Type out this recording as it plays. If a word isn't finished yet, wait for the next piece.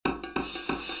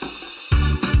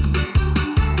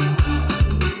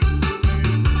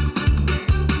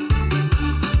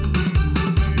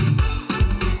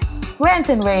Rant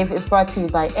and Rave is brought to you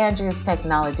by Andrews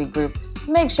Technology Group.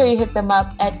 Make sure you hit them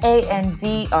up at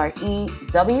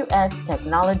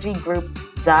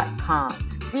andrewstechnologygroup.com.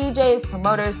 DJs,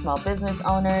 promoters, small business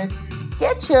owners,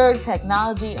 get your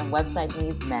technology and website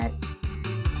needs met.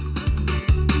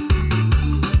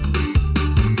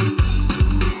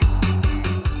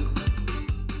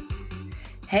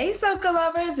 Hey, Soca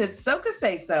lovers, it's Soca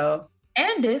Say So.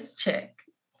 And this chick.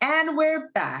 And we're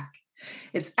back.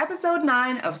 It's episode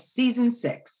 9 of season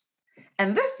 6.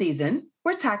 And this season,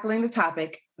 we're tackling the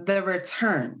topic, the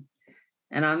return.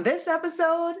 And on this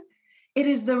episode, it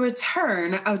is the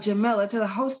return of Jamila to the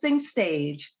hosting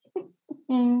stage.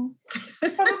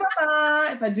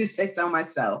 If I do say so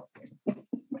myself.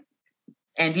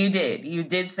 And you did. You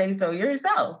did say so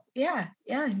yourself. Yeah,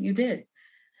 you did.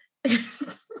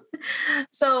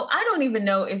 So I don't even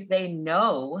know if they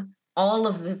know all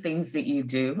of the things that you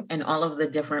do and all of the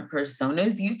different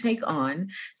personas you take on.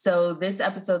 So this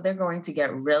episode, they're going to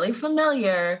get really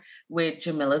familiar with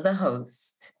Jamila, the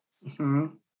host. Mm-hmm.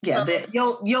 Yeah,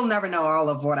 you'll never know all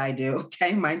of what I do.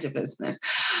 Okay, mind your business.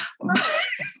 Well,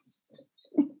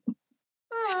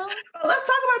 let's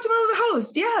talk about Jamila, the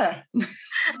host. Yeah.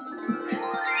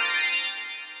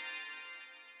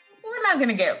 We're not going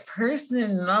to get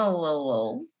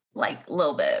personal, like a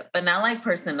little bit, but not like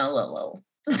personal.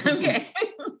 Okay.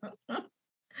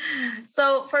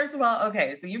 So first of all,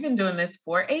 okay, so you've been doing this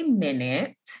for a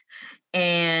minute,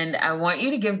 and I want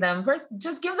you to give them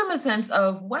a sense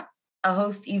of what a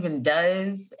host even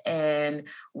does and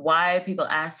why people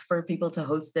ask for people to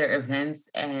host their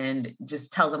events, and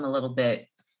just tell them a little bit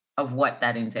of what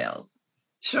that entails.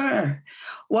 Sure.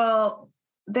 Well,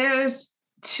 there's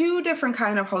 2 different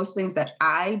kind of hostings that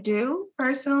I do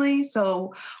personally.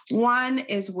 So one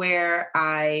is where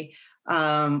I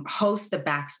host the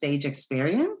backstage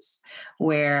experience,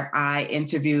 where I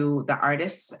interview the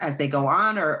artists as they go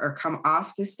on or come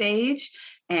off the stage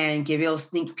and give you a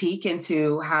sneak peek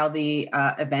into how the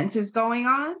event is going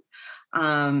on.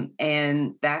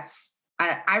 And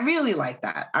I really like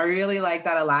that. I really like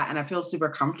that a lot. And I feel super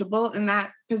comfortable in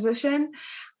that position.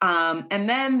 And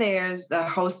then there's the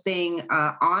hosting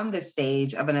on the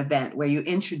stage of an event where you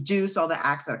introduce all the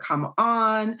acts that come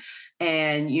on,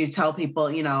 and you tell people,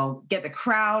 get the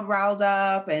crowd riled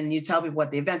up, and you tell people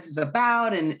what the event is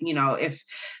about. And, if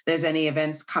there's any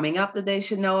events coming up that they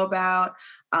should know about.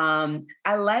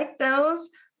 I like those,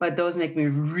 but those make me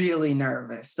really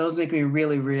nervous. Those make me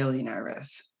really, really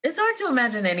nervous. It's hard to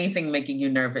imagine anything making you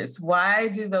nervous. Why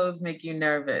do those make you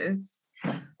nervous?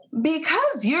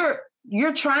 Because you're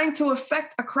trying to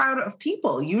affect a crowd of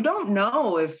people. You don't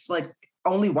know if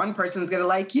only one person's going to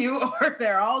like you, or if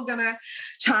they're all going to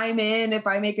chime in. If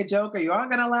I make a joke, are you all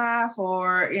going to laugh?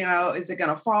 Or, is it going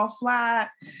to fall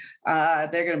flat? There are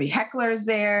going to be hecklers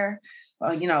there.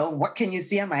 What can you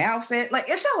see on my outfit?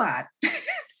 It's a lot.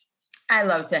 I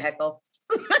love to heckle.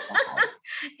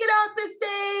 Get off the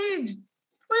stage.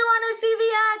 We want to see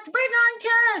the act. Bring on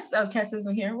Kes. Oh, Kes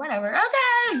isn't here. Whatever.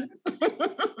 Okay.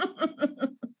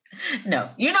 No,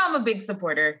 I'm a big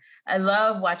supporter. I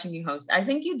love watching you host. I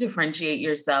think you differentiate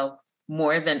yourself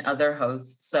more than other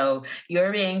hosts. So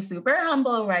you're being super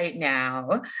humble right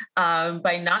now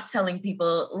by not telling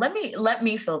people, let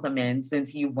me fill them in,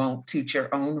 since you won't toot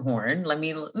your own horn. Let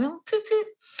me toot.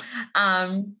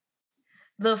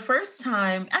 The first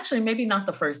time, actually, maybe not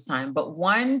the first time, but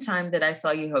one time that I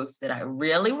saw you host that I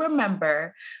really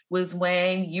remember was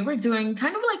when you were doing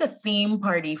kind of like a theme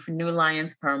party for New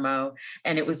Lions promo,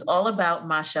 and it was all about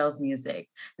Machel's music.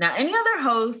 Now, any other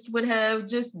host would have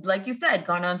just, like you said,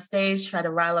 gone on stage, try to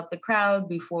rile up the crowd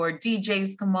before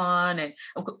DJs come on, and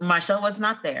Machel was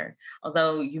not there,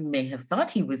 although you may have thought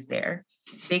he was there,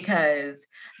 because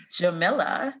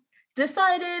Jamila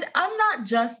decided, I'm not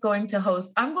just going to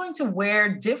host, I'm going to wear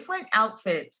different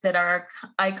outfits that are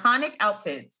iconic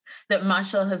outfits that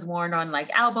Machel has worn on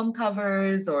album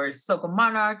covers or Soca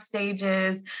Monarch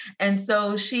stages. And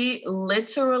so she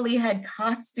literally had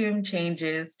costume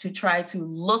changes to try to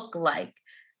look like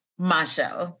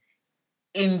Machel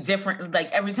in different,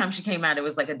 every time she came out, it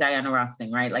was like a Diana Ross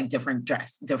thing, right? Different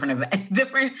dress, different event,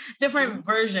 different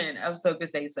version of Soca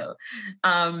Say So.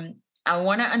 I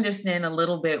want to understand a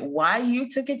little bit why you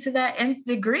took it to that nth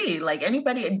degree.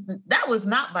 Anybody, that was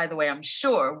not, by the way, I'm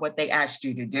sure, what they asked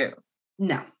you to do.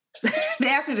 No, they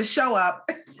asked me to show up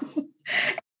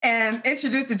and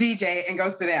introduce the DJ and go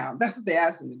sit down. That's what they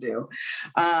asked me to do.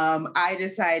 I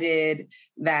decided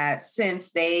that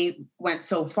since they went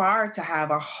so far to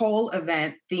have a whole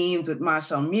event themed with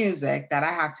Machel music, that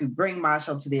I have to bring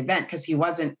Machel to the event, because he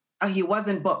wasn't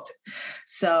booked.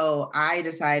 So I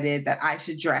decided that I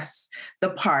should dress the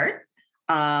part.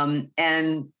 And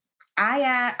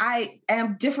I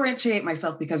am differentiate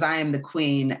myself because I am the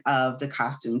queen of the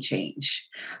costume change,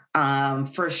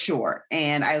 for sure.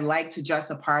 And I like to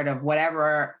dress a part of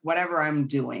whatever I'm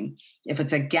doing. If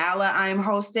it's a gala I'm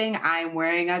hosting, I'm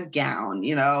wearing a gown.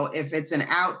 You know, if it's an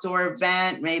outdoor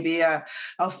event, maybe a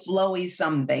flowy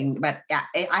something. But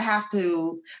I have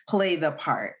to play the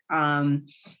part. And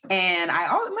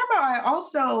I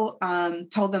also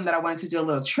told them that I wanted to do a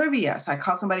little trivia. So I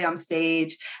called somebody on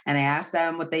stage and I asked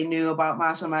them what they knew about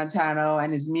Machel Montano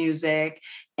and his music,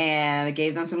 and I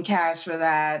gave them some cash for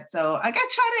that. So I got to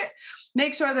try to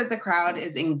make sure that the crowd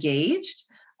is engaged,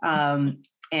 and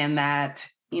that,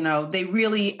 you know, they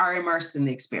really are immersed in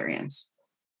the experience.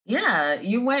 Yeah,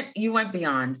 you went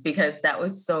beyond, because that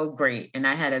was so great. And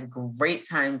I had a great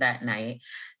time that night,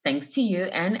 thanks to you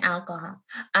and alcohol.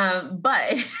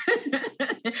 But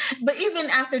but even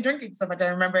after drinking so much, I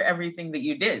remember everything that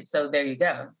you did. So there you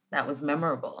go. That was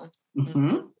memorable.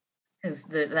 Mm-hmm. Because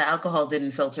the alcohol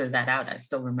didn't filter that out. I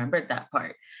still remembered that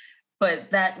part.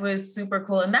 But that was super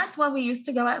cool. And that's when we used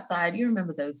to go outside. You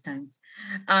remember those times.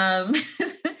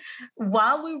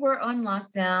 While we were on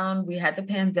lockdown, we had the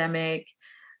pandemic.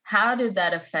 How did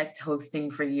that affect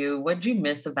hosting for you? What did you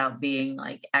miss about being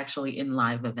like actually in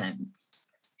live events?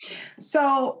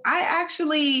 So I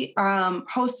actually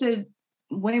hosted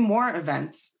way more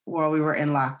events while we were in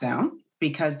lockdown,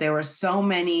 because there were so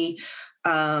many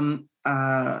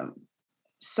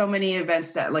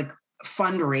events that, like,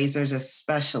 fundraisers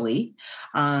especially,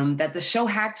 that the show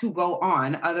had to go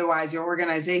on. Otherwise, your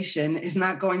organization is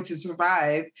not going to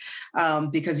survive,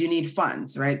 because you need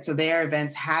funds, right? So their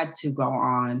events had to go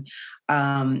on.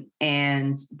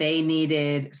 And they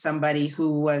needed somebody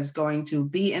who was going to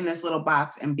be in this little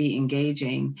box and be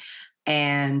engaging.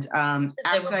 And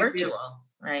they were virtual,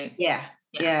 right? Yeah.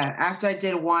 After I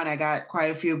did one, I got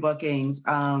quite a few bookings,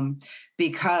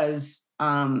 because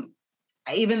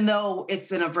even though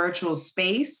it's in a virtual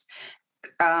space,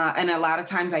 and a lot of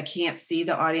times I can't see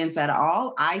the audience at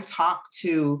all, I talk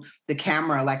to the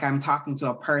camera like I'm talking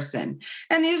to a person.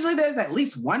 And usually there's at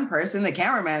least one person, the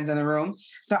cameraman's in the room.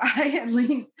 So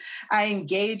I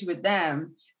engage with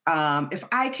them. If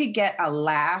I could get a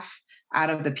laugh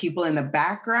out of the people in the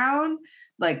background,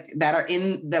 like that are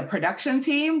in the production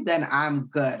team, then I'm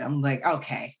good. I'm like,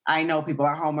 okay, I know people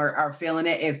at home are feeling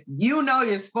it. If you know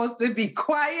you're supposed to be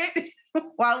quiet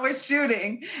while we're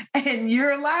shooting and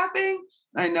you're laughing,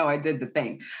 I know I did the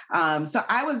thing. So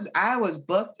I was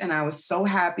booked, and I was so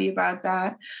happy about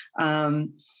that.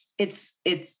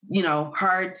 It's you know,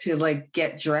 hard to like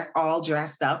get all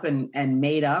dressed up and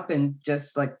made up and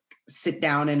just like sit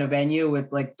down in a venue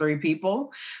with like 3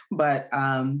 people, but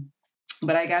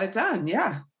I got it done.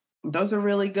 Yeah. Those are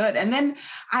really good. And then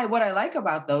what I like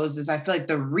about those is I feel like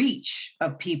the reach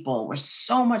of people were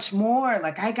so much more.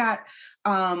 Like I got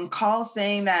calls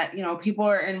saying that, you know, people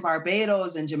are in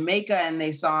Barbados and Jamaica and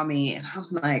they saw me, and I'm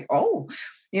like, oh,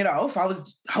 you know, if I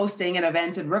was hosting an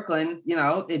event in Brooklyn, you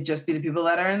know, it'd just be the people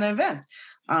that are in the event.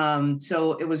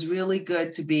 So it was really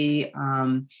good to be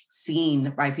seen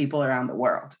by people around the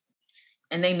world.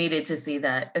 And they needed to see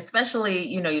that, especially,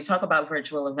 you know, you talk about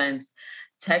virtual events,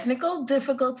 technical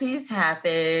difficulties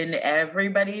happen.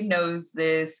 Everybody knows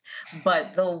this,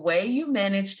 but the way you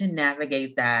managed to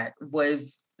navigate that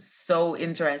was so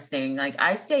interesting. Like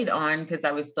I stayed on because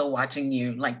I was still watching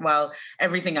you, like while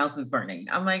everything else is burning.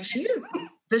 I'm like,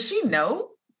 does she know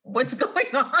what's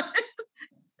going on?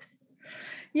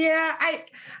 Yeah,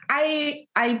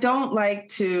 I don't like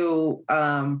to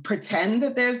pretend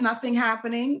that there's nothing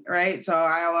happening, right? So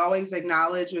I'll always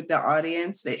acknowledge with the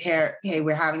audience that, hey,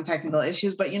 we're having technical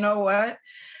issues, but you know what?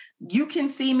 You can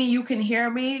see me, you can hear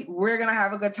me. We're gonna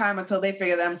have a good time until they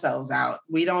figure themselves out.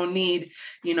 We don't need,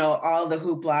 you know, all the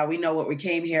hoopla. We know what we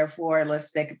came here for.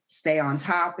 Let's stay on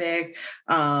topic.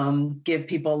 Give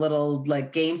people a little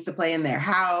like games to play in their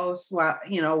house while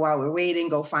we're waiting.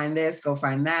 Go find this, go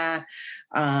find that.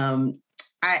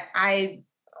 I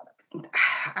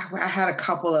had a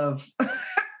couple of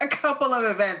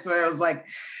events where it was like,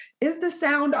 is the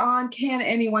sound on? Can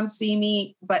anyone see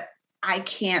me? But I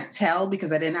can't tell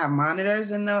because I didn't have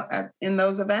monitors in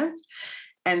those events.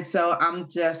 And so I'm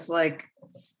just like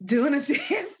doing a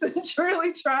dance and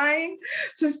truly trying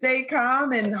to stay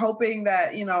calm and hoping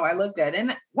that, you know, I look good.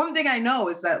 And one thing I know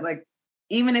is that like,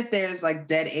 even if there's like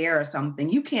dead air or something,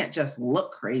 you can't just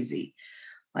look crazy.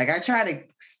 Like I try to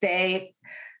stay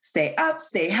up,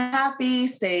 stay happy,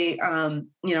 stay, in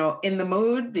the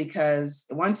mood, because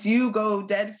once you go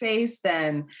dead face,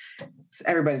 then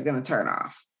everybody's going to turn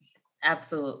off.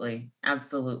 Absolutely.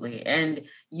 Absolutely. And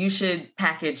you should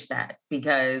package that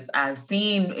because I've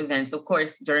seen events, of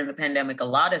course, during the pandemic, a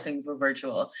lot of things were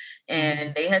virtual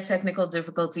and they had technical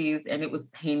difficulties and it was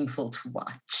painful to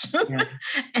watch. Yeah.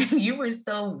 And you were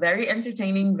still very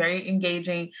entertaining, very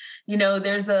engaging. You know,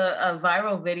 there's a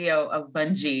viral video of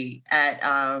Bungie at,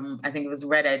 I think it was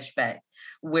Red Edge Fest,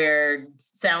 where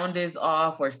sound is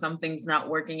off or something's not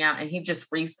working out and he just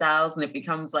freestyles and it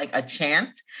becomes like a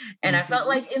chant. And I felt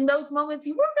like in those moments,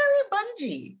 you were very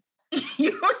Bungie.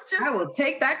 You were just, I will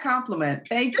take that compliment.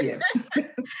 Thank you.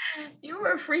 you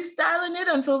were freestyling it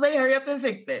until they hurry up and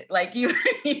fix it. Like you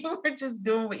were just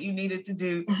doing what you needed to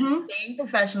do, being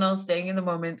professional, staying in the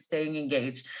moment, staying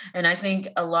engaged. And I think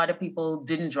a lot of people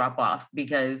didn't drop off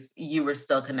because you were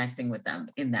still connecting with them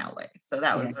in that way. So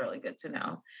that was really good to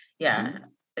know. Yeah.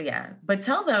 Yeah. But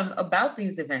tell them about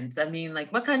these events. I mean,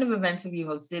 like what kind of events have you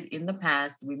hosted in the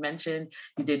past? We mentioned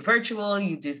you did virtual,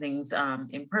 you do things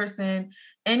in person.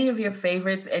 Any of your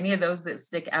favorites, any of those that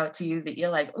stick out to you that you're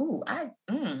like, ooh, I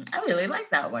really like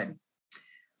that one.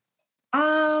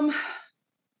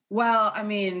 Well, I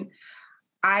mean,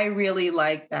 I really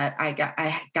like that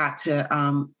I got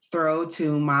to throw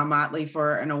to Mom Motley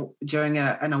during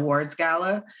an awards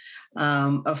gala.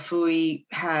 Afui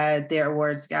had their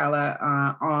awards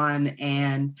gala on,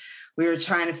 and we were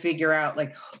trying to figure out,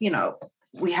 like, you know,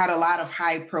 we had a lot of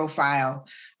high profile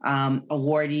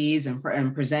awardees and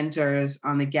presenters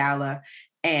on the gala,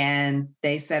 and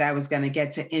they said I was going to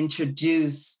get to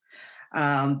introduce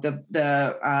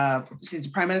she's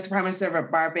Prime Minister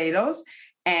of Barbados.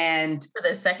 And for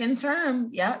the second term,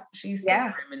 yep, she's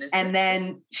Prime Minister. And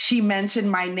then she mentioned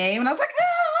my name, and I was like,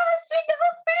 she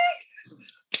knows me.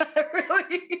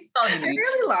 I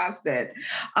really lost it.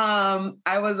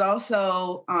 I was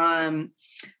also on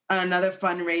another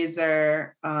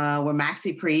fundraiser with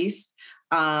Maxi Priest,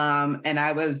 and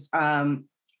I was on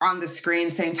the screen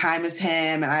same time as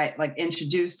him, and I like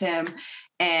introduced him.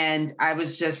 And I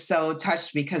was just so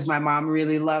touched because my mom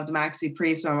really loved Maxi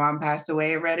Priest. My mom passed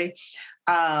away already.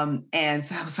 And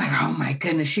so I was like, oh my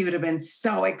goodness, she would have been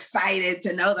so excited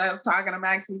to know that I was talking to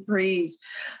Maxi Priest.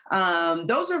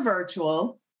 Those are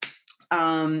virtual.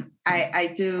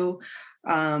 I do,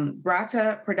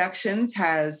 Brata Productions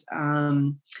has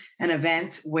an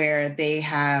event where they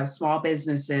have small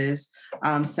businesses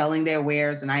selling their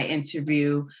wares, and I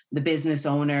interview the business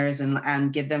owners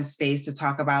and give them space to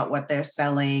talk about what they're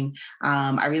selling.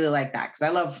 I really like that because I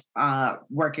love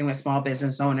working with small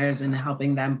business owners and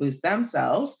helping them boost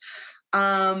themselves.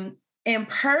 In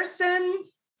person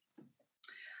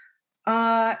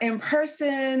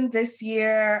this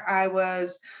year, I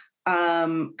was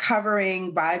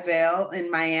covering Bi-Veil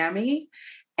in Miami,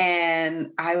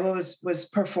 and I was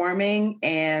performing,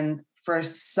 and for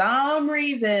some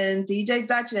reason, DJ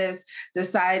Duchess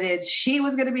decided she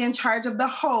was going to be in charge of the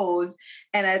hose.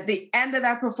 And at the end of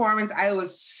that performance, I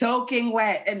was soaking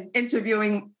wet and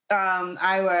interviewing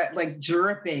I was like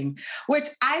dripping, which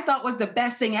I thought was the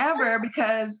best thing ever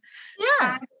because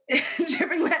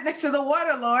dripping wet next to the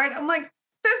water lord. I'm like,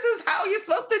 this is how you're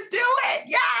supposed to do it.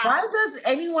 Yeah. Why does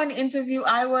anyone interview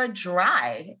Iowa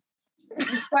dry?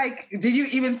 Like, did you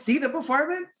even see the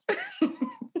performance?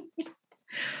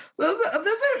 Those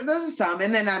are some.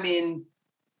 And then, I mean,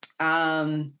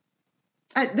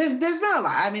 there's been a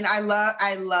lot. I mean, I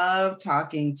love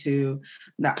talking to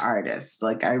the artists.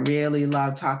 Like, I really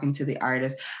love talking to the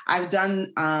artists. I've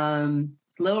done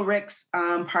Lil Rick's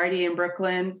party in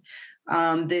Brooklyn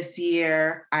this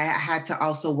year. I had to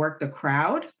also work the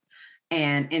crowd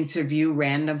and interview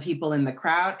random people in the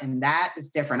crowd, and that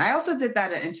is different. I also did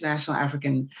that at International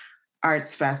African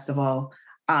Arts Festival.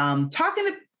 Talking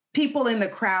to people in the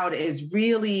crowd that's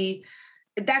really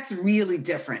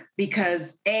different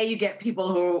because you get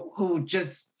people who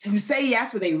say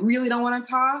yes, but they really don't want to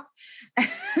talk.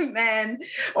 And then,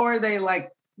 or they like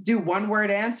do one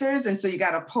word answers. And so you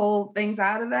got to pull things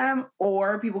out of them,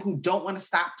 or people who don't want to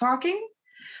stop talking.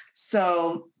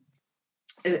 So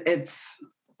it's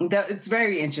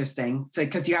very interesting. So,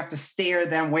 cause you have to stare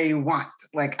them where you want.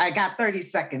 Like, I got 30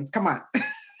 seconds. Come on.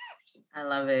 I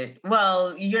love it.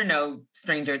 Well, you're no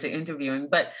stranger to interviewing,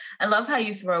 but I love how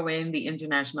you throw in the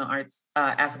International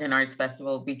African Arts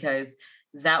Festival, because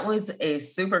that was a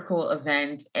super cool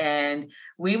event. And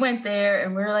we went there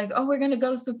and we were like, oh, we're going to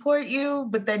go support you.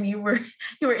 But then you were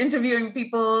interviewing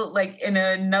people like in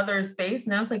another space.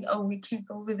 And I was like, oh, we can't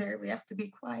go over there. We have to be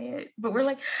quiet. But we're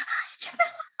like, hi,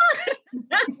 Jamila.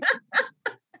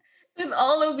 With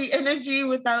all follow the energy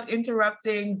without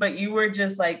interrupting, but you were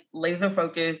just like laser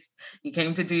focused. You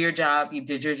came to do your job, you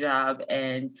did your job.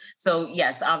 And so,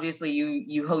 yes, obviously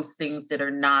you host things that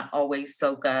are not always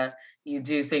soca. You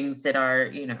do things that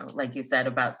are, like you said,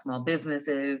 about small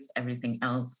businesses, everything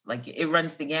else, like it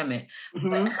runs the gamut.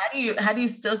 But how do you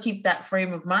still keep that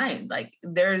frame of mind? Like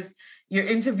you're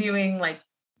interviewing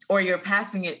or you're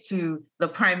passing it to the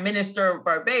Prime Minister of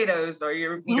Barbados, or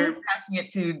you're passing it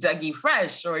to Dougie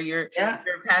Fresh, or you're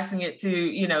passing it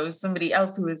to, somebody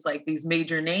else who is like these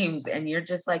major names. And you're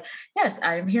just like, yes,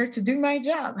 I am here to do my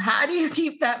job. How do you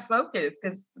keep that focus?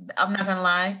 Because I'm not going to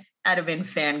lie, I'd have been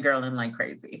fangirling like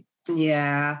crazy.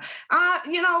 Yeah.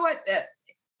 You know what?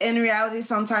 In reality,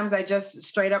 sometimes I just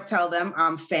straight up tell them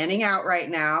I'm fanning out right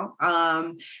now.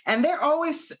 And they're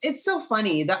always, it's so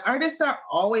funny. The artists are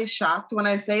always shocked when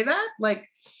I say that. Like,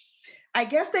 I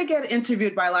guess they get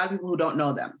interviewed by a lot of people who don't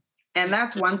know them. And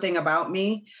that's one thing about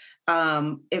me.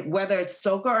 Whether it's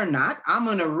soca or not, I'm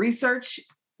going to research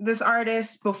this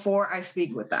artist before I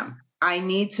speak with them. I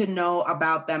need to know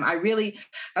about them.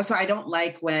 That's why I don't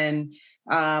like when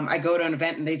I go to an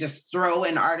event and they just throw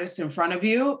an artist in front of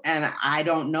you and I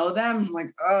don't know them. I'm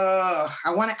like, I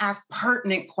want to ask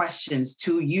pertinent questions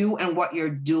to you and what you're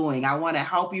doing. I want to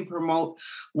help you promote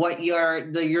what your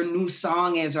new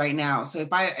song is right now. So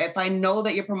if I know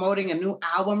that you're promoting a new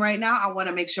album right now, I want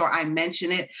to make sure I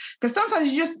mention it, because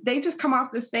sometimes they just come off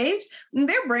the stage and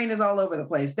their brain is all over the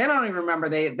place. They don't even remember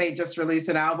they just released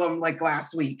an album like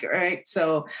last week, right?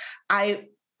 So I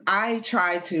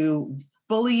try to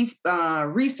fully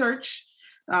research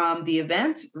the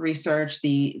event, research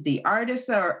the artist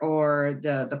or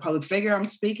the public figure I'm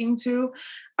speaking to.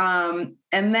 And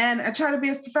then I try to be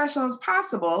as professional as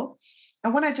possible.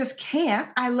 And when I just can't,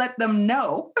 I let them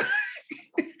know.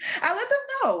 I let them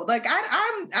know. Like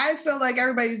I feel like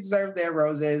everybody deserves their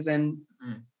roses. And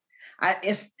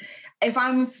if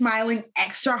I'm smiling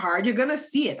extra hard, you're gonna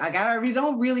see it. We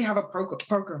don't really have a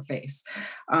poker face.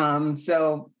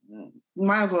 So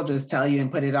might as well just tell you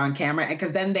and put it on camera,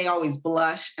 because then they always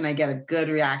blush and I get a good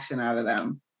reaction out of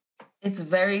them. It's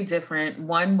very different.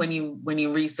 One, when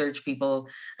you research people,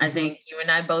 I think you and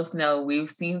I both know we've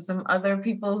seen some other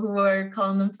people who are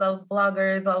calling themselves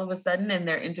bloggers all of a sudden, and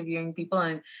they're interviewing people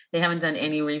and they haven't done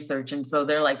any research. And so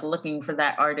they're like looking for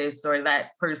that artist or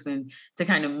that person to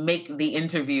kind of make the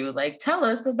interview, like, tell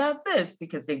us about this,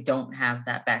 because they don't have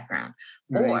that background.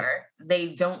 Right. Or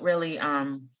they don't really,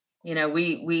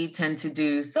 we tend to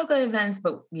do soca events,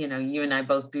 but, you and I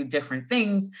both do different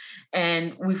things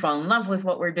and we fall in love with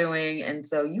what we're doing. And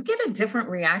so you get a different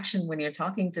reaction when you're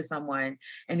talking to someone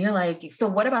and you're like, so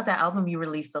what about that album you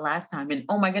released the last time? And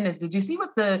oh my goodness, did you see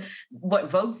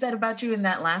what Vogue said about you in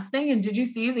that last thing? And did you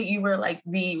see that you were like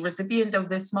the recipient of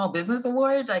this small business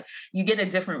award? Like, you get a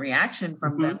different reaction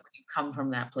from them when you come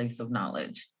from that place of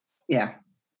knowledge. Yeah,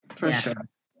 for sure.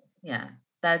 Yeah.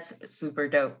 That's super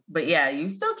dope. But yeah, you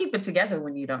still keep it together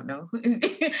when you don't know.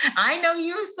 I know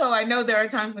you, so I know there are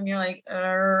times when you're like,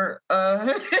 Yeah,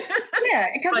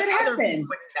 because it happens.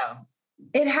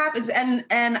 It happens.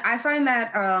 And I find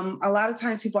that a lot of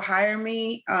times people hire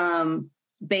me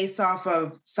based off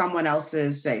of someone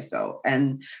else's say-so,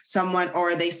 and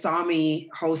or they saw me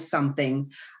host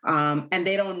something and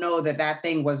they don't know that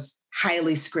thing was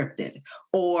highly scripted,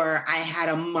 or I had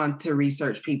a month to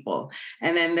research people.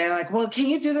 And then they're like, well, can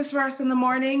you do this for us in the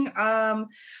morning?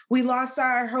 We lost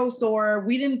our host, or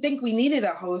we didn't think we needed a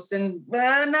host. And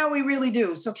now we really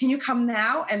do. So can you come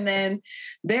now? And then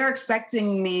they're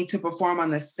expecting me to perform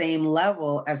on the same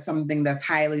level as something that's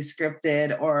highly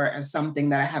scripted, or as something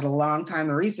that I had a long time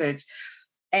to research.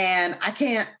 And I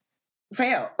can't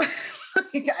fail.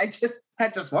 I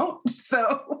just won't.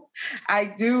 So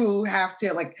I do have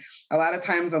to, like, a lot of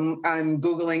times I'm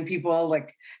Googling people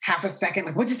like half a second,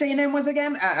 like, what'd you say your name was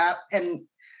again? And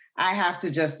I have to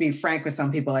just be frank with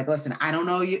some people. Like, listen, I don't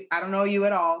know you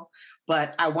at all,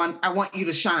 but I want you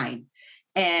to shine.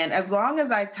 And as long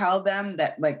as I tell them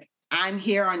that, like, I'm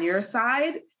here on your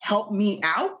side, help me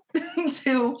out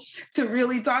to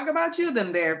really talk about you,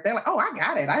 then they're like, oh, I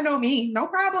got it. I know me. No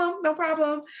problem.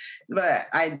 But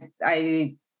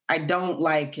I don't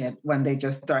like it when they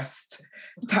just thrust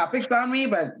topics on me,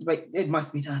 but it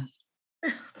must be done.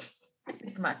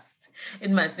 It must.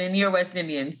 And you're West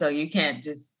Indian, so you can't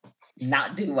just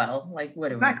not do well. Like,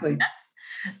 what are we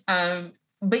nuts?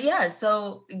 But yeah,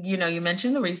 so, you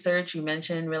mentioned the research, you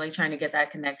mentioned really trying to get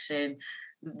that connection.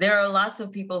 There are lots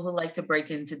of people who like to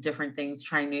break into different things,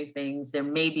 try new things. There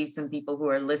may be some people who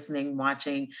are listening,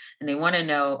 watching, and they want to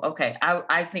know, okay,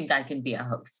 I think I can be a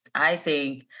host. I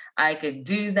think I could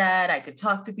do that. I could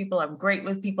talk to people. I'm great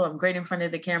with people. I'm great in front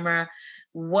of the camera.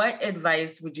 what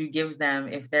advice would you give them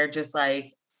if they're just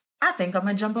like, I think I'm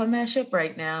going to jump on that ship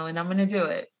right now and I'm going to do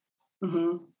it?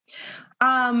 Mm-hmm.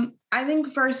 I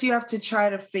think first you have to try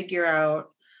to figure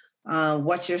out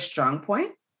what's your strong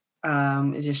point.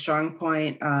 Is your strong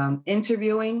point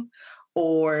interviewing,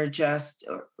 or just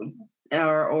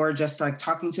like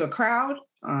talking to a crowd?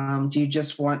 Do you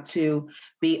just want to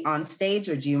be on stage,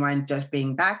 or do you mind just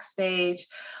being backstage?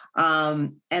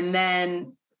 And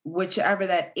then whichever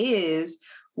that is,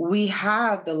 we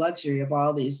have the luxury of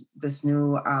all this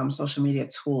new social media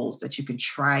tools that you can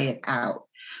try it out.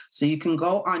 So you can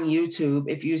go on YouTube.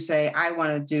 If you say, I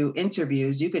want to do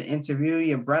interviews, you can interview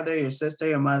your brother, your sister,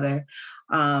 your mother,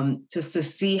 just to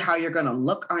see how you're going to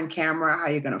look on camera, how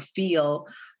you're going to feel.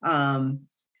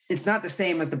 It's not the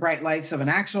same as the bright lights of an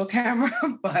actual camera,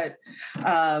 but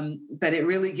it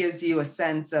really gives you a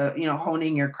sense of,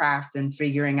 honing your craft and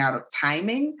figuring out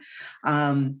timing,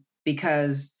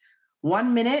 because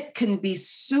 1 minute can be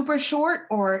super short,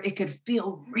 or it could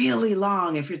feel really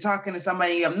long if you're talking to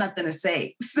somebody you have nothing to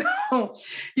say. So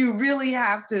you really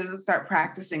have to start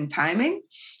practicing timing,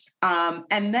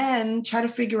 and then try to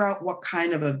figure out what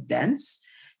kind of events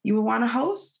you want to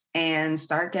host, and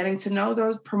start getting to know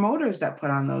those promoters that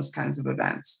put on those kinds of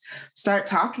events. Start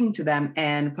talking to them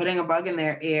and putting a bug in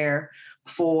their ear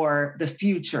for the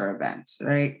future events,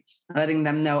 right? Letting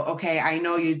them know, okay, I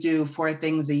know you do 4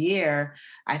 things a year.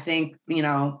 I think,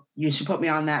 you should put me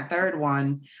on that third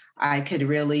one. I could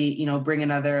really, bring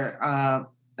another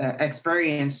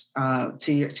experience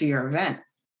to your event.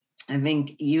 I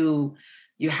think you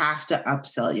have to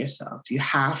upsell yourself. You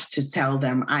have to tell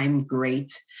them, I'm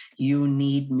great. You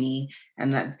need me.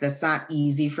 And that's not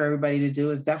easy for everybody to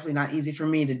do. It's definitely not easy for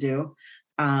me to do.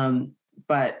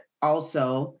 But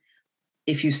also,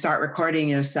 if you start recording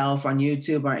yourself on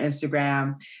YouTube or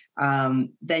Instagram,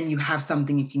 then you have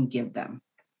something you can give them.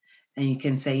 And you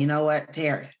can say, you know what,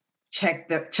 Terry,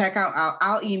 check out,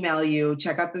 I'll email you,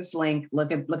 check out this link,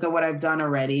 look at what I've done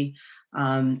already.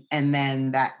 And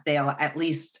then that they'll at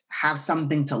least have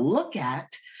something to look at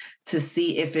to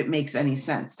see if it makes any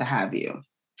sense to have you.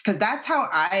 Because that's how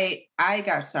I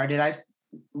got started.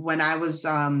 When I was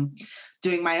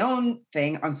doing my own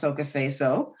thing on Soca Say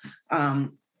So,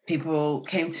 people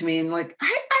came to me and like,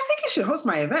 I think you should host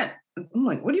my event. I'm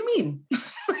like, what do you mean?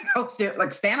 Host it,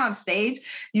 like stand on stage?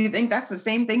 You think that's the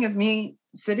same thing as me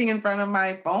sitting in front of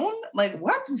my phone? Like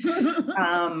what?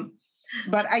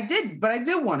 But I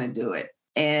did want to do it.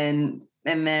 And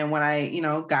then when I,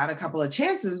 got a couple of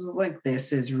chances, like,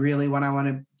 this is really what I want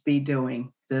to be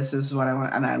doing. This is what I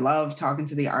want. And I love talking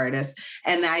to the artists.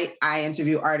 And I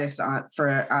interview artists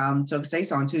for Soca Say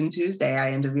So on Tuesday.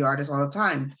 I interview artists all the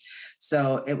time.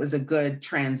 So it was a good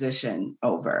transition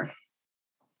over.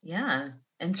 Yeah.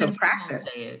 And so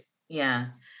practice. Say it. Yeah.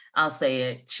 I'll say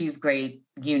it. She's great.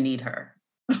 You need her.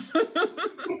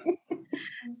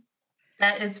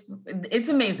 It's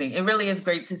amazing. It really is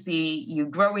great to see you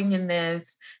growing in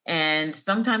this. And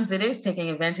sometimes it is taking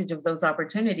advantage of those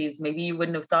opportunities. Maybe you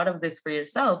wouldn't have thought of this for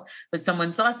yourself, but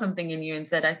someone saw something in you and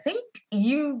said, I think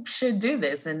you should do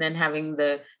this. And then having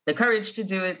the courage to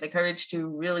do it, the courage to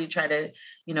really try to,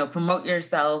 promote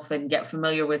yourself and get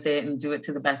familiar with it and do it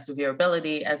to the best of your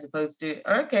ability, as opposed to,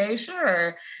 okay,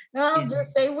 sure, I'll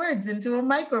just say words into a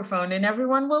microphone and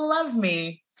everyone will love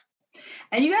me.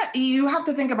 And you have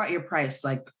to think about your price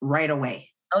like right away.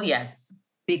 Oh, yes.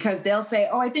 Because they'll say,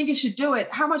 oh, I think you should do it.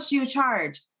 How much do you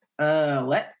charge?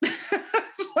 What?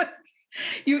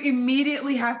 You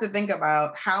immediately have to think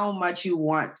about how much you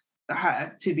want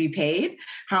to be paid.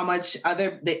 How much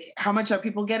are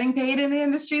people getting paid in the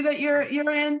industry that you're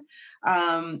in?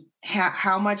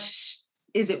 How much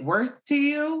is it worth to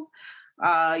you?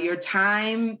 Your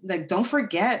time, like, don't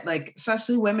forget, like,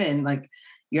 especially women, like,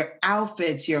 your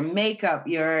outfits, your makeup,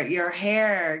 your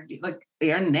hair, like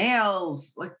your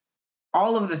nails, like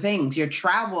all of the things, your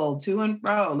travel to and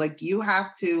fro, like you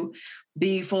have to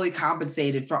be fully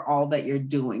compensated for all that you're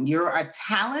doing. You're a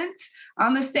talent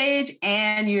on the stage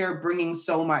and you're bringing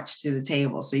so much to the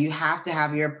table. So you have to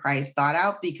have your price thought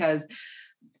out, because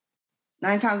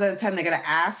 9 times out of 10, they're going to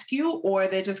ask you, or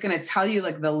they're just going to tell you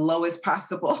like the lowest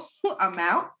possible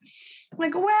amount.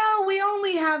 Like, well, we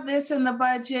only have this in the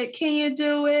budget. Can you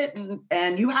do it?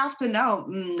 And you have to know,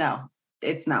 no,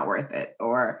 it's not worth it.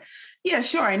 Or, yeah,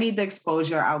 sure, I need the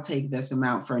exposure. I'll take this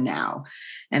amount for now.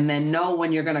 And then know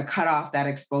when you're going to cut off that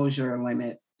exposure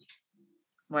limit.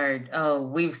 Word. Oh,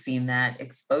 we've seen that.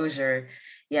 Exposure.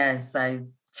 Yes, I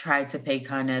tried to pay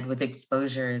Con Ed with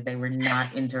exposure. They were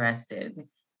not interested.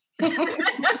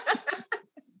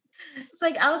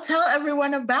 It's like, I'll tell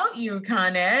everyone about you,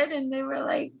 Con Ed. And they were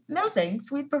like, no,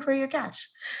 thanks. We'd prefer your cash.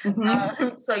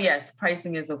 So yes,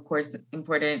 pricing is of course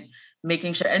important,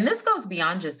 making sure, and this goes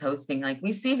beyond just hosting. Like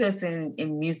we see this in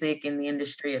music, in the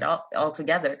industry all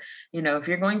together. You know, if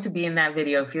you're going to be in that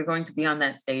video, if you're going to be on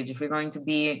that stage, if you're going to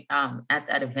be at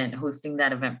that event, hosting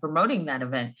that event, promoting that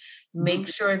event, make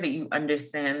sure that you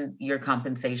understand your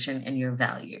compensation and your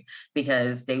value,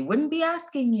 because they wouldn't be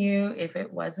asking you if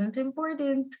it wasn't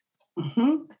important.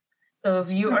 So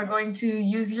if you are going to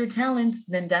use your talents,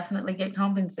 then definitely get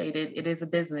compensated. It is a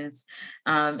business.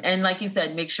 And like you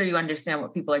said, make sure you understand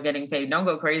what people are getting paid. Don't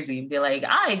go crazy and be like,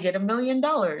 I get $1 million.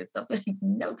 Like,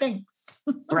 no, thanks.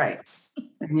 Right.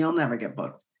 And you'll never get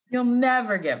booked. You'll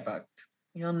never get booked.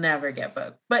 You'll never get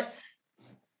booked. But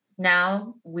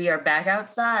now we are back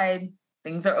outside.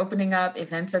 Things are opening up.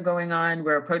 Events are going on.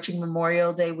 We're approaching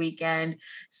Memorial Day weekend.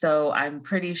 So I'm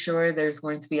pretty sure there's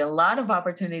going to be a lot of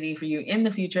opportunity for you in the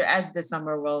future as the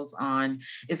summer rolls on.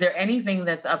 Is there anything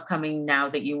that's upcoming now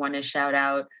that you want to shout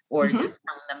out, or just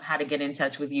tell them how to get in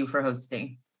touch with you for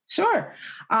hosting? Sure.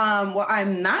 Well,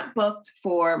 I'm not booked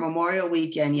for Memorial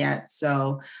Weekend yet.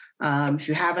 So if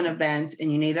you have an event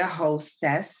and you need a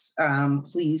hostess,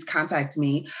 please contact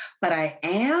me. But I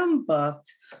am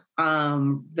booked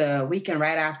the weekend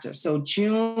right after. So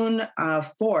June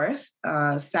 4th,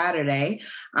 Saturday,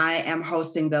 I am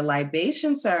hosting the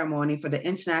libation ceremony for the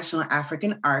International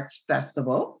African Arts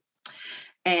Festival.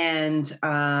 And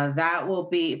that will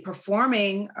be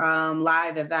performing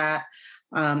live at that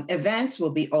event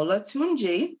will be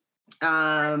Olatunji.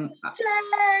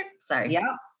 Sorry.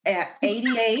 Yeah.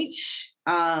 ADH,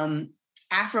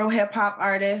 Afro hip hop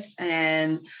artist,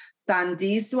 and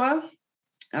Thandiswa.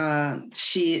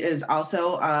 She is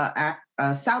also a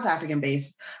South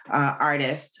African-based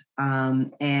artist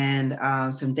and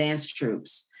some dance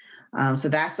troupes. So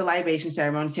that's the libation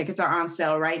ceremony. Tickets are on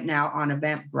sale right now on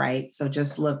Eventbrite. So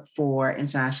just look for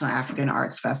International African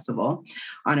Arts Festival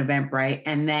on Eventbrite.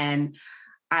 And then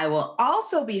I will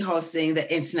also be hosting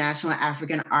the International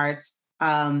African Arts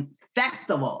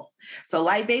Festival. So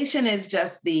libation is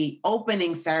just the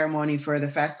opening ceremony for the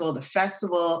festival. The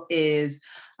festival is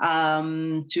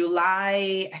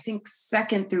July, I think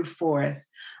 2nd through 4th.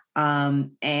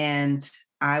 And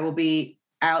I will be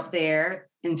out there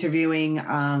interviewing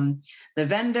the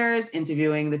vendors,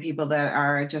 interviewing the people that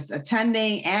are just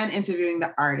attending, and interviewing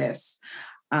the artists.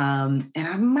 And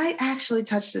I might actually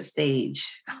touch the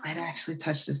stage.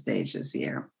 This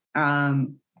year.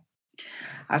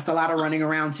 That's a lot of running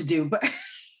around to do, but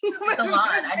it's a lot.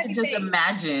 I can just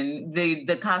imagine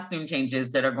the costume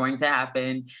changes that are going to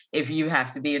happen if you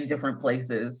have to be in different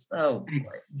places. Oh,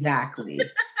 exactly.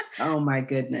 Oh my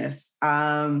goodness.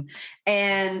 So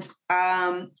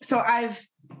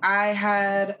I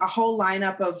had a whole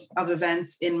lineup of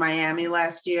events in Miami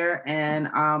last year, and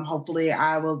hopefully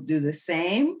I will do the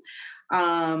same.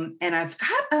 And I've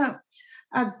got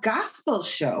a gospel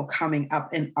show coming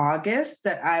up in August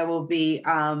that I will be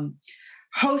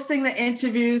hosting the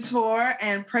interviews for,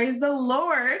 and praise the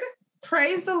Lord.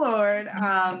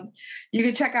 You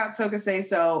can check out Soca Say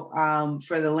So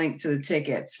for the link to the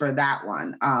tickets for that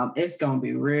one. It's going to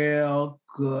be real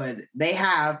good. They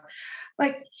have all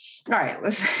right,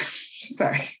 let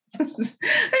me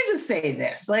just say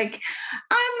this. Like,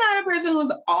 I'm not a person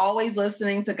who's always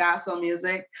listening to gospel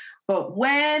music, but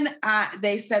when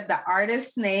they said the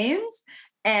artists' names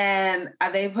and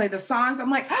they play the songs, I'm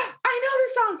like, oh, I know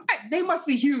these songs. They must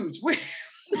be huge.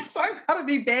 The song's got to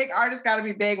be big. Artists got to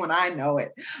be big when I know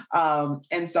it.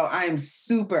 And so I am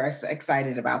super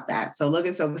excited about that. So look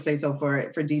at Soca Say So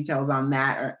for details on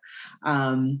that.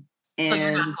 So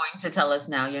you're not going to tell us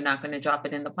now. You're not going to drop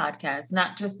it in the podcast.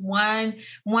 Not just one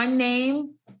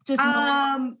name. Just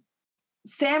one.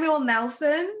 Samuel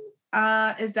Nelson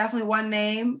is definitely one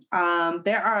name.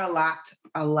 There are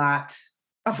a lot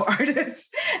of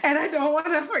artists, and I don't want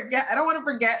to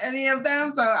forget any of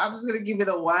them. So I'm just going to give you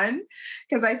the one,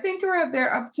 because I think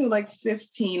they're up to like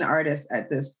 15 artists at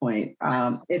this point.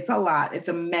 It's a lot. It's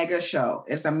a mega show.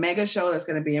 It's a mega show that's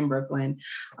going to be in Brooklyn.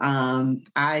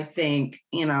 I think,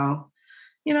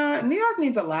 New York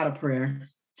needs a lot of prayer.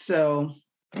 So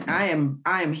I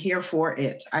am here for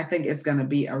it. I think it's going to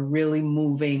be a really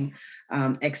moving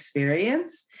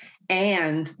experience,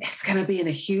 and it's going to be in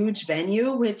a huge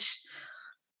venue, which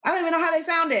I don't even know how they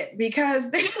found it, because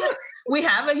We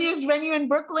have a huge venue in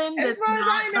Brooklyn. As far as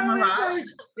I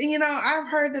know, I've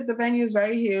heard that the venue is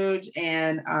very huge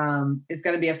and it's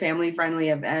going to be a family-friendly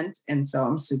event. And so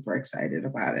I'm super excited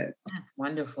about it. That's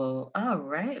wonderful. All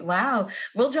right. Wow.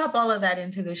 We'll drop all of that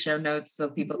into the show notes so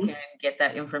people can get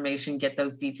that information, get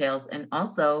those details, and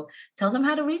also tell them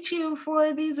how to reach you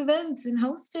for these events and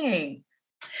hosting.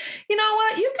 You know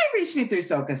what? You can reach me through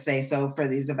Soca Say So for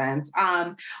these events.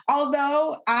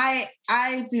 Although I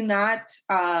do not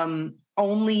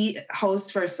only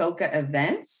host for Soca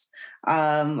events.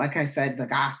 Like I said, the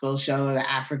gospel show, the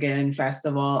African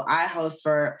festival, I host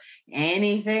for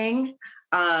anything.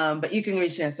 But you can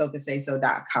reach me at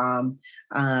socasayso.com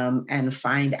and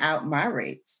find out my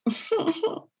rates.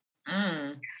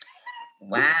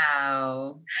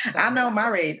 Wow. I know my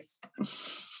rates.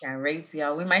 Yeah, rates,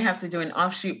 y'all. We might have to do an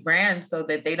offshoot brand so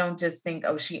that they don't just think,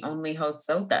 oh, she only hosts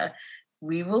Soca.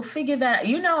 We will figure that out.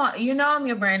 You know, I'm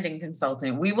your branding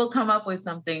consultant. We will come up with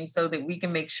something so that we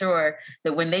can make sure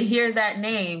that when they hear that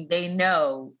name, they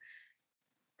know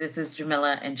this is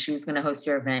Jamila and she's going to host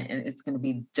your event and it's going to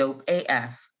be dope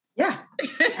AF. Yeah.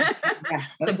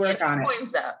 Let's work on it.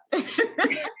 Points up.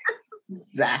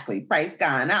 Exactly. Price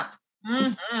gone up.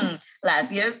 Mm-hmm.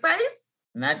 Last year's price,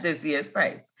 not this year's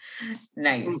price.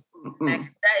 Nice. That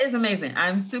is amazing.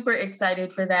 I'm super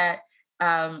excited for that.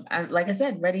 I'm, like I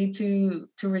said, ready to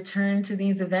return to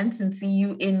these events and see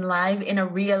you in a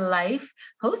real life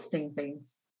hosting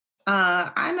things.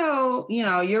 I know,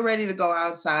 you're ready to go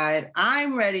outside.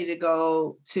 I'm ready to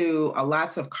go to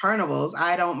lots of carnivals.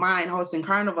 I don't mind hosting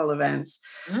carnival events.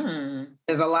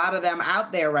 There's a lot of them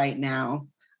out there right now.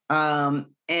 And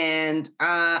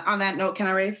on that note, can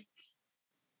I rave?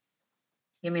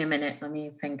 Give me a minute. Let me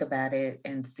think about it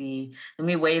and see. Let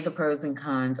me weigh the pros and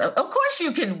cons. Of course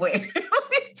you can weigh. What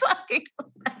are you talking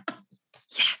about?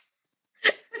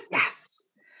 Yes.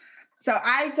 So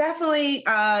I definitely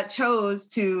chose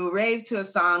to rave to a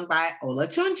song by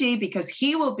Olatunji because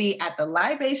he will be at the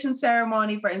libation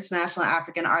ceremony for International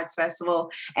African Arts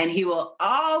Festival. And he will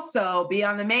also be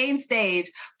on the main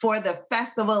stage for the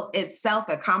festival itself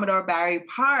at Commodore Barry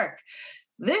Park.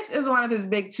 This is one of his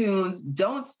big tunes,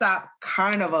 Don't Stop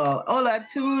Carnival.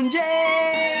 Olatunji.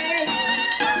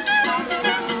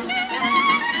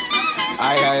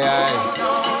 Aye.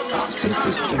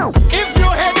 If you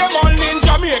hear them all in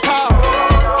Jamaica,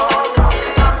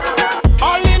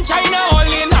 all in China, all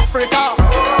in Africa,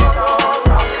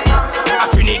 a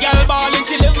Trini girl ballin',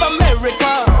 she live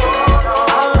America.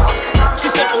 She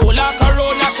say, Ola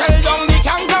Corona, shell down the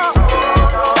canker.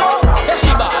 Yeah,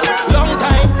 she ball. Long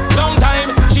time.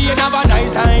 She ain't have a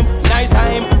nice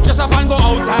time. Just up and go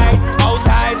outside.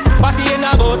 Party in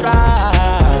a boat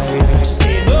ride. She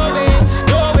say, no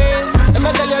way. Let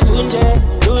me tell you, Tunje.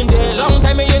 Long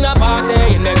time in a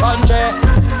party in the country.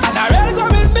 And a real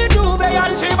come is me Juve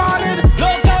and she ballin'.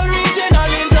 Local,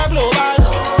 regional, interglobal.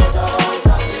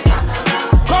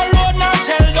 Corona,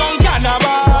 shell down,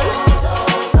 carnival.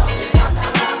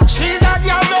 She's a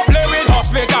girl, no play with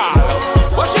hospital.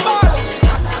 But she ball.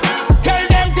 Tell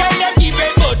them, keep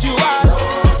it what you are.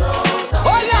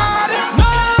 Oh Lord, no,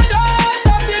 don't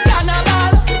stop the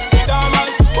carnival.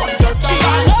 She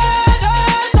ball, no,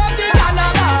 don't stop the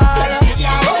carnival.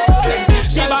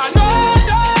 She ball, no,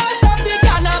 don't stop the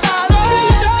carnival.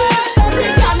 Don't stop the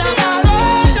carnival.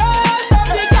 Don't stop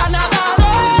the carnival.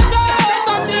 Don't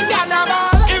stop the carnival.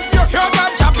 If you hear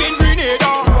them chopping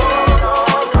Grenada,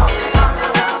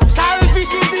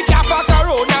 Saltfish is the cap for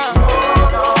Corona.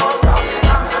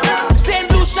 St.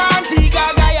 Lucia, Antigua,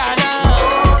 Guyana.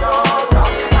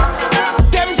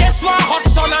 Them just want hot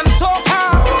sun and soca.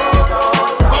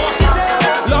 But what she say?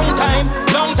 Long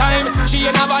time. She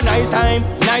ain't have a nice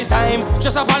time.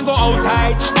 Just up and go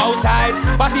outside.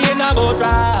 Party in a boat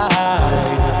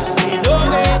ride. She say no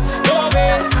way.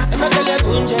 Let me tell you,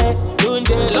 Tunje.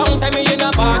 Long time in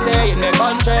a party in the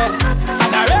country.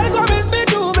 And a real come is me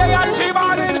Juve and she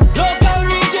ballin'. Local,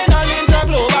 regional,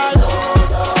 interglobal.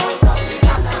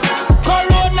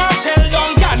 Corona, shell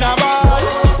down, carnival.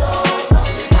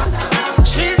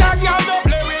 She's a girl, no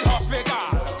play with hospital.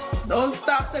 Don't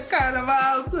stop the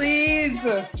carnival, please.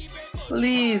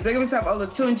 Please, big up yourself,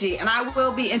 Olatunji. And I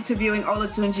will be interviewing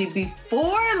Olatunji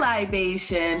before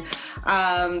libation.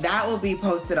 That will be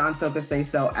posted on Soca Say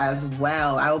So as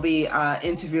well. I will be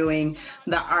interviewing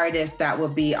the artists that will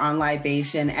be on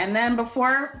libation. And then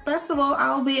before festival,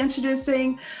 I'll be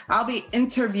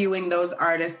interviewing those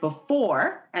artists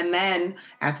before. And then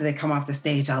after they come off the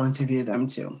stage, I'll interview them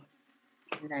too.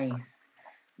 Nice.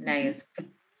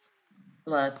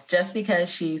 Look, just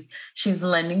because she's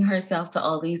lending herself to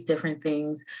all these different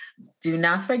things, do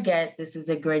not forget this is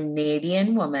a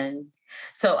Grenadian woman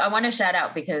So I want to shout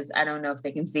out because I don't know if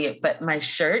they can see it, but my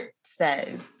shirt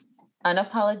says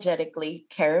Unapologetically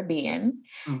Caribbean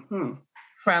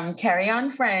from Carry On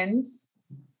Friends.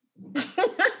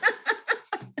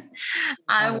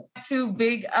 I want to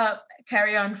big up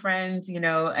Carry On Friends,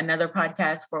 another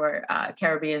podcast for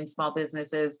Caribbean small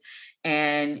businesses.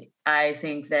 And I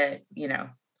think that,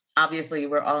 obviously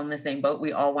we're all in the same boat.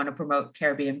 We all want to promote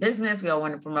Caribbean business. We all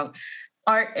want to promote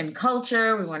art and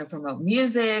culture. We want to promote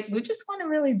music. We just want to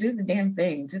really do the damn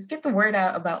thing. Just get the word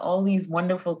out about all these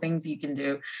wonderful things you can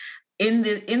do in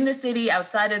the city,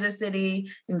 outside of the city,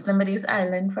 in somebody's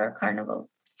island for a carnival.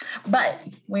 But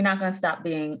we're not going to stop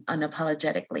being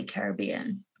unapologetically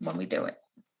Caribbean when we do it.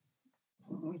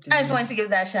 I just wanted to give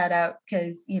that shout out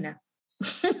because,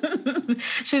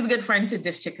 she's a good friend to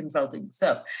Dish Chick Consulting.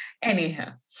 So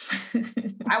anyhow.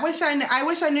 I wish I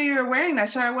knew you were wearing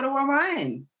that shirt. I would have worn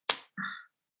mine.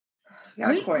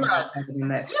 You've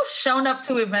shown up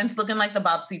to events looking like the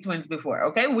Bobbsey twins before,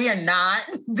 okay? We are not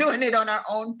doing it on our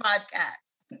own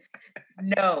podcast.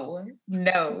 No.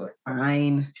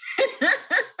 Fine.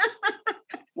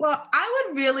 Well, I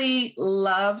would really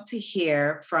love to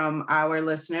hear from our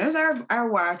listeners,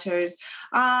 our watchers.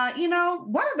 What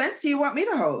events do you want me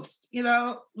to host?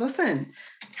 Listen,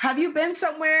 have you been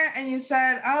somewhere and you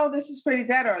said, oh, this is pretty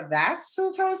dead, or that's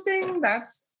who's hosting?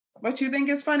 That's what you think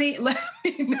is funny? Let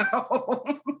me know.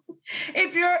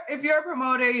 If you're a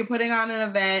promoter, you're putting on an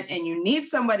event and you need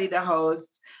somebody to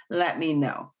host, let me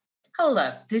know. Hold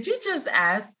up. Did you just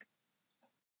ask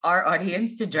our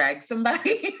audience to drag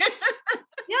somebody?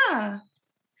 Yeah.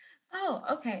 Oh,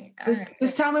 okay.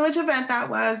 Just tell me which event that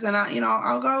was, and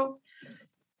I'll go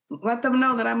let them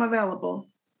know that I'm available.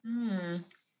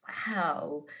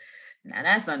 Wow. Now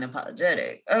that's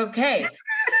unapologetic. Okay.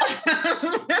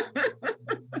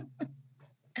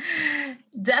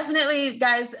 Definitely,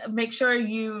 guys, make sure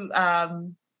you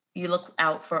look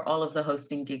out for all of the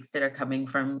hosting gigs that are coming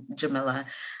from Jamila.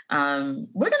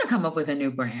 We're going to come up with a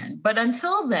new brand. But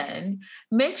until then,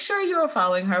 make sure you are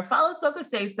following her. Follow Soca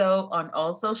Say So on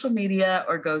all social media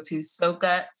or go to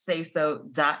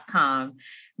socasayso.com.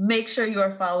 Make sure you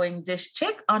are following Dish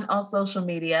Chick on all social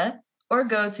media or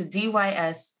go to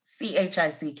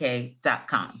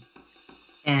dyschchick.com.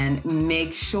 And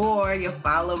make sure you're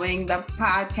following the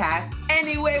podcast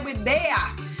Anyway with Dea.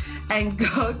 And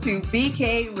go to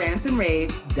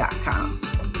bkrantandrave.com.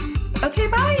 Okay,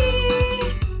 bye.